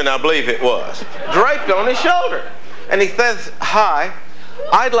Persian, I believe it was, draped on his shoulder. And he says, hi,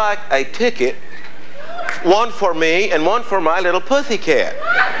 I'd like a ticket, one for me and one for my little pussycat.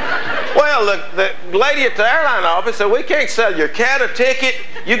 Well, the lady at the airline office said, we can't sell your cat a ticket.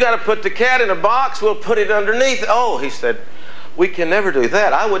 You got to put the cat in a box. We'll put it underneath. Oh, he said, we can never do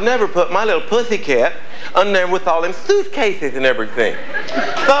that. I would never put my little pussycat under there with all them suitcases and everything.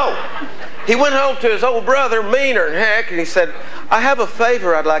 So he went home to his old brother, meaner than heck, and he said, I have a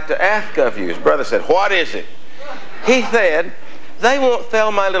favor I'd like to ask of you. His brother said, what is it? He said, they won't sell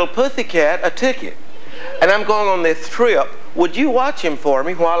my little pussycat a ticket, and I'm going on this trip. Would you watch him for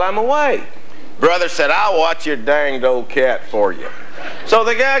me while I'm away? Brother said, I'll watch your danged old cat for you. So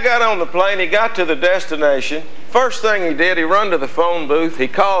the guy got on the plane. He got to the destination. First thing he did, he run to the phone booth. He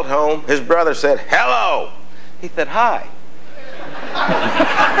called home. His brother said, hello. He said, hi.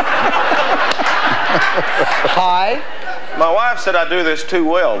 Hi. My wife said I do this too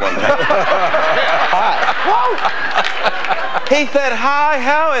well one time. Hi. Whoa. He said, hi,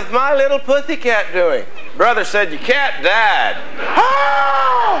 how is my little pussycat doing? Brother said, your cat died.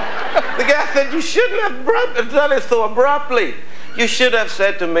 Oh! The guy said, you shouldn't have done it so abruptly. You should have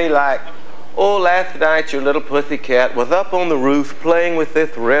said to me like, oh, last night your little pussycat was up on the roof playing with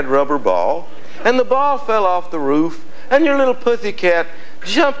this red rubber ball, and the ball fell off the roof, and your little pussycat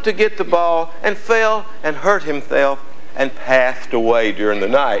jumped to get the ball and fell and hurt himself and passed away during the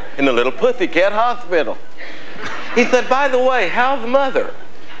night in the little pussycat hospital. He said, by the way, how's mother?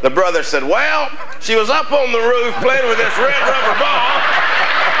 The brother said, well, she was up on the roof playing with this red rubber ball.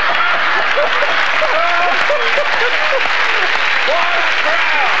 What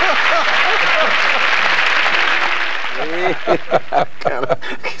a crowd!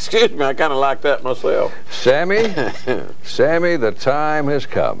 Excuse me, I kind of like that myself. Sammy, Sammy, the time has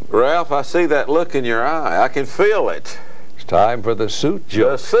come. Ralph, I see that look in your eye. I can feel it. It's time for the suit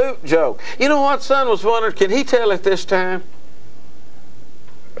joke. The suit joke. You know what, son was wondering, can he tell it this time?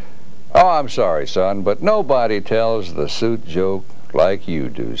 Oh, I'm sorry, son, but nobody tells the suit joke like you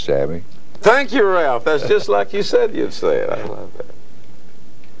do, Sammy. Thank you, Ralph. That's just like you said you'd say it. I love that.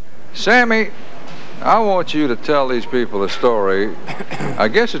 Sammy, I want you to tell these people a story. I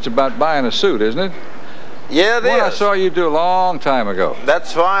guess it's about buying a suit, isn't it? Yeah, it is. I saw you do a long time ago.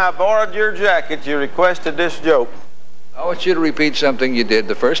 That's why I borrowed your jacket. You requested this joke. I want you to repeat something you did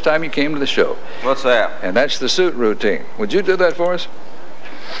the first time you came to the show. What's that? And that's the suit routine. Would you do that for us?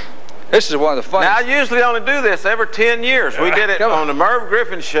 This is one of the funniest. Now, I usually only do this every 10 years. We did it on the Merv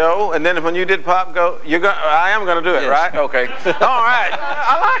Griffin show, and then when you did Pop Go, I am going to do it, right? Okay. All right.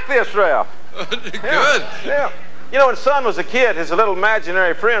 I like this, Ralph. Good. Yeah. You know, when son was a kid, his little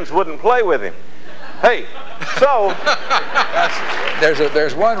imaginary friends wouldn't play with him. Hey, so...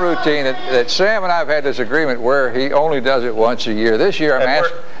 There's one routine that Sam and I have had this agreement where he only does it once a year. This year I'm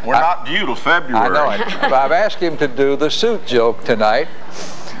asking... We're not due till February. I know it. But I've asked him to do the suit joke tonight.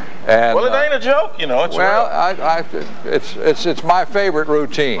 And, well, it ain't a joke, you know. It's it's my favorite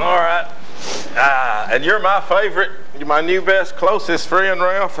routine. All right. And you're my favorite, you're my new best, closest friend,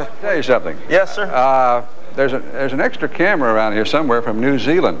 Ralph. I'll tell you something. Yes, sir. There's an extra camera around here somewhere from New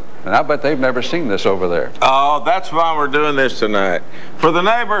Zealand, and I bet they've never seen this over there. Oh, that's why we're doing this tonight. For the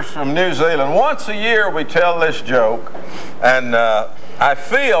neighbors from New Zealand, once a year we tell this joke, and I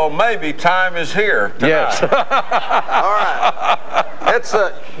feel maybe time is here tonight. Yes. All right. It's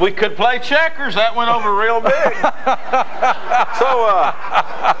we could play checkers. That went over real big. So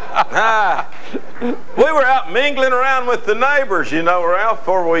we were out mingling around with the neighbors, you know, Ralph,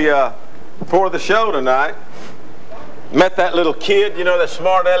 before the show tonight. Met that little kid, you know, that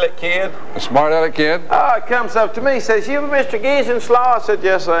smart aleck kid. A smart aleck kid? Oh, he comes up to me, he says, "You Mr. Gleezinslaw?" I said,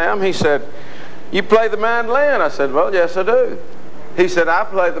 "Yes, I am." He said, "You play the mandolin?" I said, "Well, yes, I do." He said, "I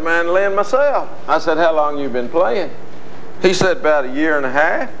play the mandolin myself." I said, "How long you been playing?" He said, "About a year and a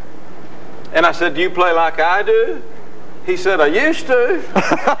half." And I said, "Do you play like I do?" He said, "I used to."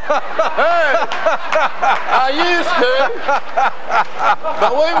 Hey, I used to.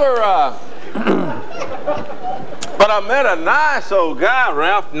 But but I met a nice old guy,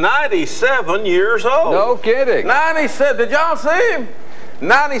 Ralph, 97 years old. No kidding. 97, did y'all see him?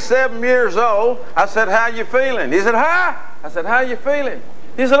 97 years old. I said, "How you feeling?" He said, "Hi." I said, "How you feeling?"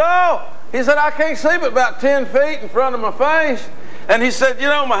 He said, "Oh." He said, "I can't see but about 10 feet in front of my face." And he said, "You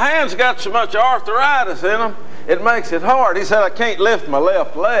know, my hands got so much arthritis in them, it makes it hard." He said, "I can't lift my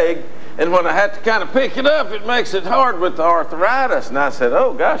left leg, and when I have to kind of pick it up, it makes it hard with the arthritis." And I said,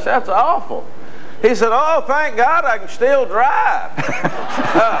 "Oh, gosh, that's awful." He said, "Oh, thank God I can still drive."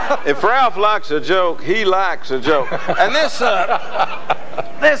 If Ralph likes a joke, he likes a joke. And this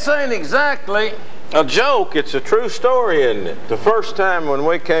ain't exactly a joke. It's a true story, isn't it? The first time when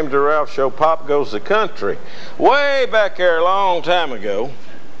we came to Ralph's show, Pop Goes the Country, way back there a long time ago,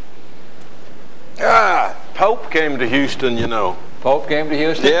 Pope came to Houston, you know. Pope came to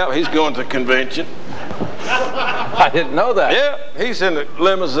Houston? Yeah, he's going to convention. I didn't know that. Yeah, he's in the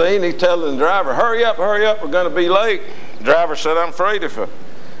limousine. He's telling the driver, hurry up, we're going to be late." The driver said, "I'm afraid if I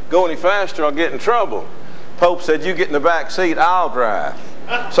go any faster, I'll get in trouble." Pope said, "You get in the back seat, I'll drive."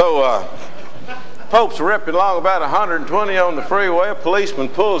 So Pope's ripping along about 120 on the freeway. A policeman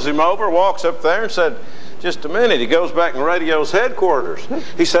pulls him over, walks up there and said, "Just a minute." He goes back and radios headquarters.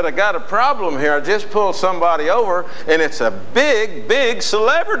 He said, "I got a problem here. I just pulled somebody over, and it's a big, big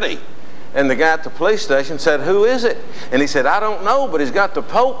celebrity." And the guy at the police station said, "Who is it?" And he said, "I don't know, but he's got the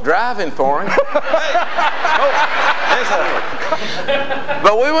Pope driving for him."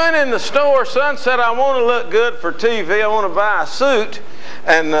 But we went in the store. Son said, "I want to look good for TV. I want to buy a suit."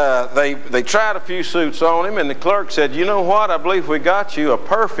 And they tried a few suits on him, and the clerk said, "You know what? I believe we got you a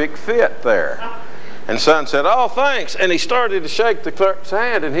perfect fit there." And son said, "Oh, thanks." And he started to shake the clerk's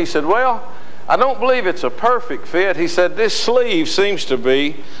hand, and he said, "Well, I don't believe it's a perfect fit." He said, "This sleeve seems to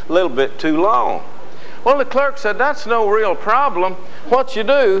be a little bit too long." Well, the clerk said, "That's no real problem. What you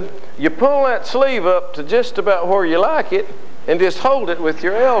do, you pull that sleeve up to just about where you like it and just hold it with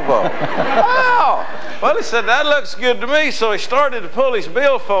your elbow." Wow! Well, he said, "That looks good to me." So he started to pull his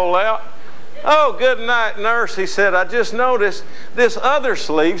billfold out. "Oh, good night, nurse." He said, "I just noticed this other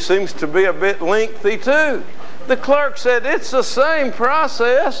sleeve seems to be a bit lengthy too." The clerk said, "It's the same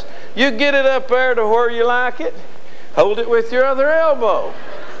process. You get it up there to where you like it, hold it with your other elbow."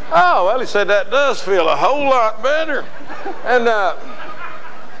 Oh, well, he said, "That does feel a whole lot better." And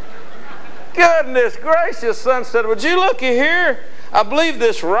goodness gracious, son said, "Would you looky here? I believe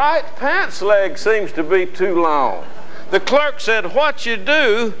this right pants leg seems to be too long." The clerk said, "What you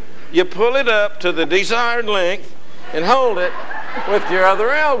do, you pull it up to the desired length and hold it with your other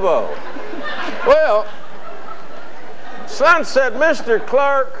elbow." Well, son said, "Mr.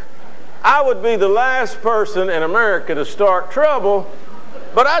 Clerk, I would be the last person in America to start trouble,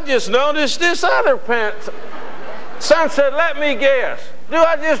 but I just noticed this other pant. Son said, let me guess. Do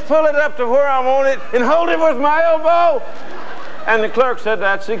I just pull it up to where I want it and hold it with my elbow? And the clerk said,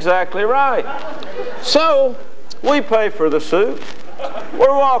 that's exactly right. So we pay for the suit.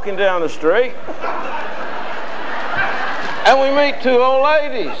 We're walking down the street, and we meet two old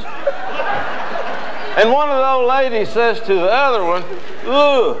ladies. And one of the old ladies says to the other one,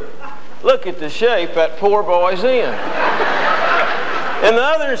 look at the shape that poor boy's in. And the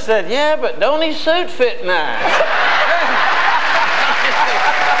other said, yeah, but don't his suit fit nice?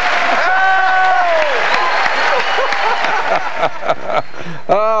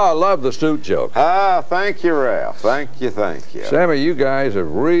 Oh, I love the suit joke. Ah, thank you, Ralph. Thank you, thank you. Sammy, you guys have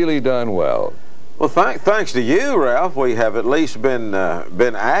really done well. Well, thanks to you, Ralph, we have at least been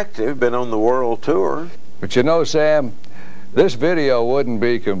active, been on the world tour. But you know, Sam, this video wouldn't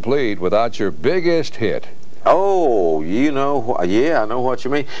be complete without your biggest hit. Oh, you know, yeah, I know what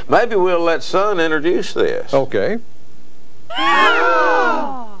you mean. Maybe we'll let Son introduce this. Okay.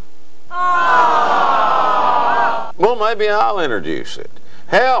 Well, maybe I'll introduce it.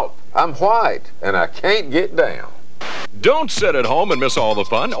 Help! I'm white, and I can't get down. Don't sit at home and miss all the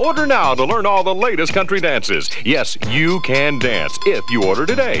fun. Order now to learn all the latest country dances. Yes, you can dance if you order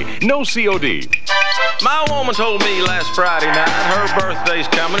today. No COD. My woman told me last Friday night her birthday's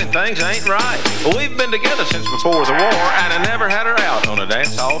coming and things ain't right. Well, we've been together since before the war, and I never had her out on a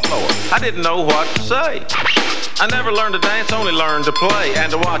dance hall floor. I didn't know what to say. I never learned to dance, only learned to play, and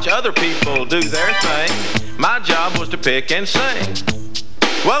to watch other people do their thing. My job was to pick and sing.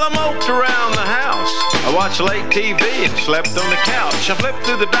 Well, I moped around the house. I watched late TV and slept on the couch. I flipped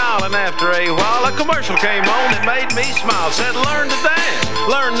through the dial, and after a while, a commercial came on that made me smile. Said, learn to dance,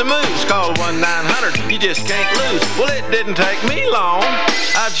 learn the moves. Call 1-900, you just can't lose. Well, it didn't take me long.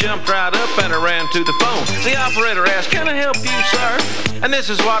 I jumped right up and I ran to the phone. The operator asked, can I help you, sir? And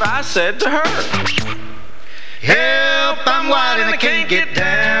this is what I said to her. Help, I'm white and I can't get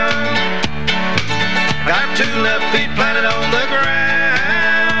down. Got two left feet planted on the ground.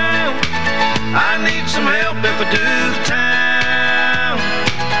 I need some help if I do the town.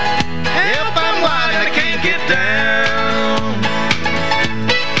 Help, I'm white and I can't get down.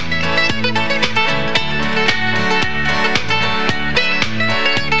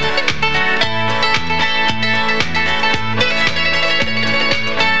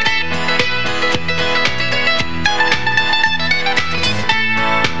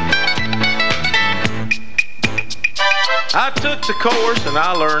 I took the course and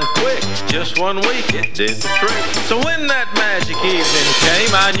I learned quick. Just 1 week it did the trick. So when that magic evening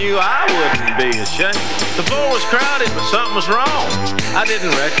came, I knew I wouldn't be ashamed. The floor was crowded, but something was wrong. I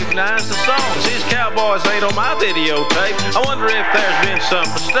didn't recognize the songs. These cowboys ain't on my videotape. I wonder if there's been some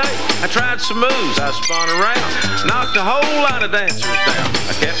mistake. I tried some moves, I spun around, knocked a whole lot of dancers down.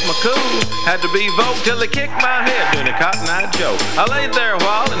 I kept my cool, had to be vogue till they kicked my head doing a Cotton Eye Joe. I laid there a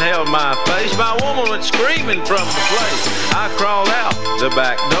while and held my face. My woman went screaming from the place. I crawled out the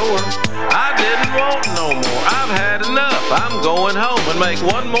back door. I didn't want no more. I've had enough. I'm going home and make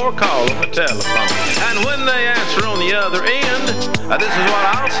one more call on the telephone. And when they answer on the other end, this is what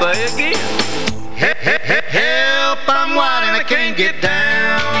I'll say again. Help, I'm white and I can't get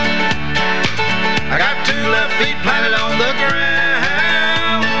down. I got two left feet planted on the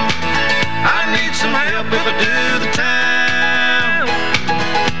ground. I need some help if I do the town.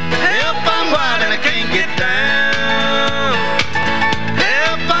 Help, I'm white and I can't get down.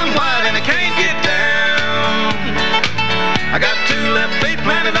 I got two left feet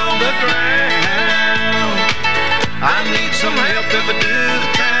planted on the ground. I need some help if I do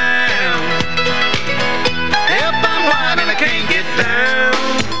the town. Help, I'm white and I can't get down.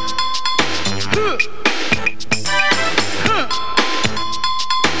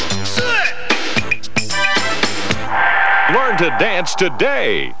 Learn to dance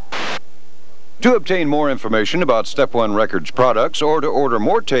today. To obtain more information about Step One Records products or to order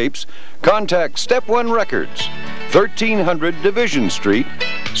more tapes, contact Step One Records, 1300 Division Street,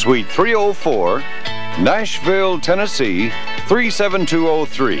 Suite 304, Nashville, Tennessee,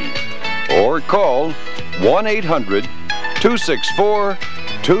 37203, or call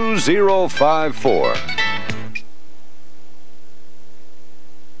 1-800-264-2054.